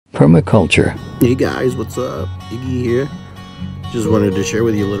Permaculture. Hey guys, what's up? Iggy here. Just wanted to share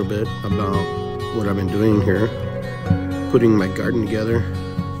with you a little bit about what I've been doing here, putting my garden together.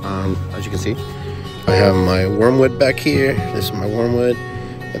 As you can see, I have my wormwood back here. This is my wormwood,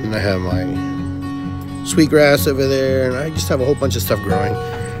 and then I have my sweetgrass over there, and I just have a whole bunch of stuff growing.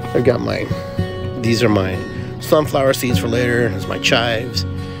 I've got these are my sunflower seeds for later. There's my chives.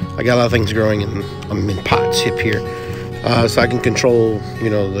 I got a lot of things growing, and I'm in pots up here, so I can control,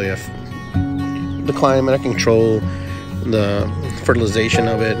 you know, the climate. I control the fertilization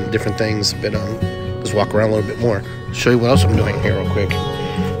of it and different things. But just walk around a little bit more. Show you what else I'm doing here real quick.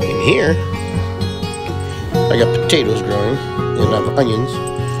 In here, I got potatoes growing, and I have onions.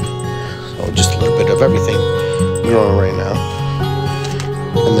 So just a little bit of everything growing right now.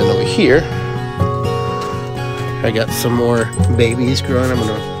 And then over here, I got some more babies growing. I'm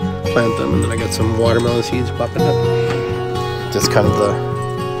gonna plant them, and then I got some watermelon seeds popping up. Just kind of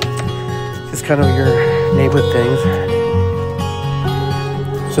your neighborhood things.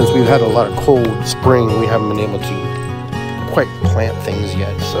 Since we've had a lot of cold spring, we haven't been able to quite plant things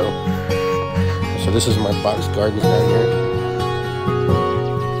yet. So this is my box gardens down here.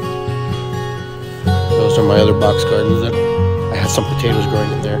 Those are my other box gardens. I had some potatoes growing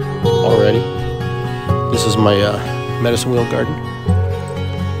in there already. This is my medicine wheel garden.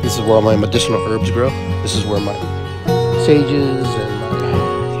 This is where all my medicinal herbs grow. This is where my sages and my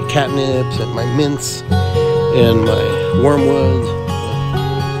catnips and my mints and my wormwoods,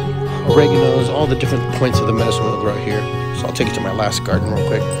 oreganos, all the different points of the medicine wheel grow here. So I'll take you to my last garden real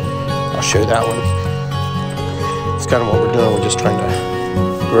quick. I'll show you that one. It's kind of what we're doing. We're just trying to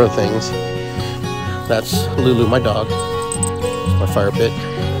grow things. That's Lulu, my dog. It's my fire pit.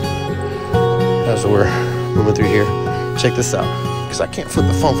 As we're moving through here, check this out, because I can't flip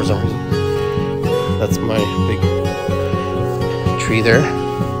the phone for some reason. That's my big tree there.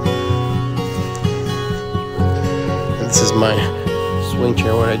 And this is my swing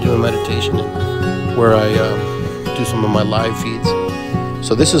chair where I do a meditation and where I do some of my live feeds.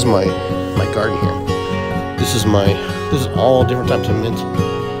 So this is my garden here. This is all different types of mint,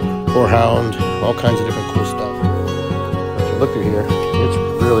 horehound, all kinds of different cool stuff. If you look through here, it's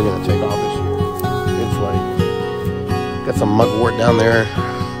really gonna take off this year. It's like got some mugwort down there.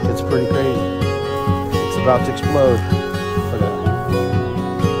 It's pretty crazy. It's about to explode. Look at that.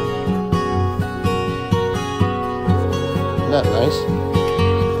 Isn't that nice?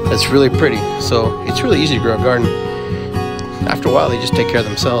 It's really pretty. So it's really easy to grow a garden. After a while, they just take care of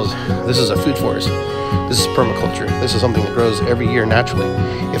themselves. This is a food forest. This is permaculture. This is something that grows every year naturally.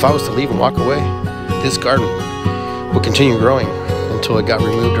 If I was to leave and walk away, this garden would continue growing until it got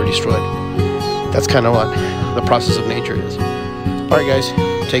removed or destroyed. That's kind of what the process of nature is. All right, guys,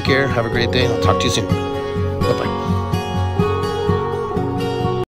 take care. Have a great day, and I'll talk to you soon. Bye-bye.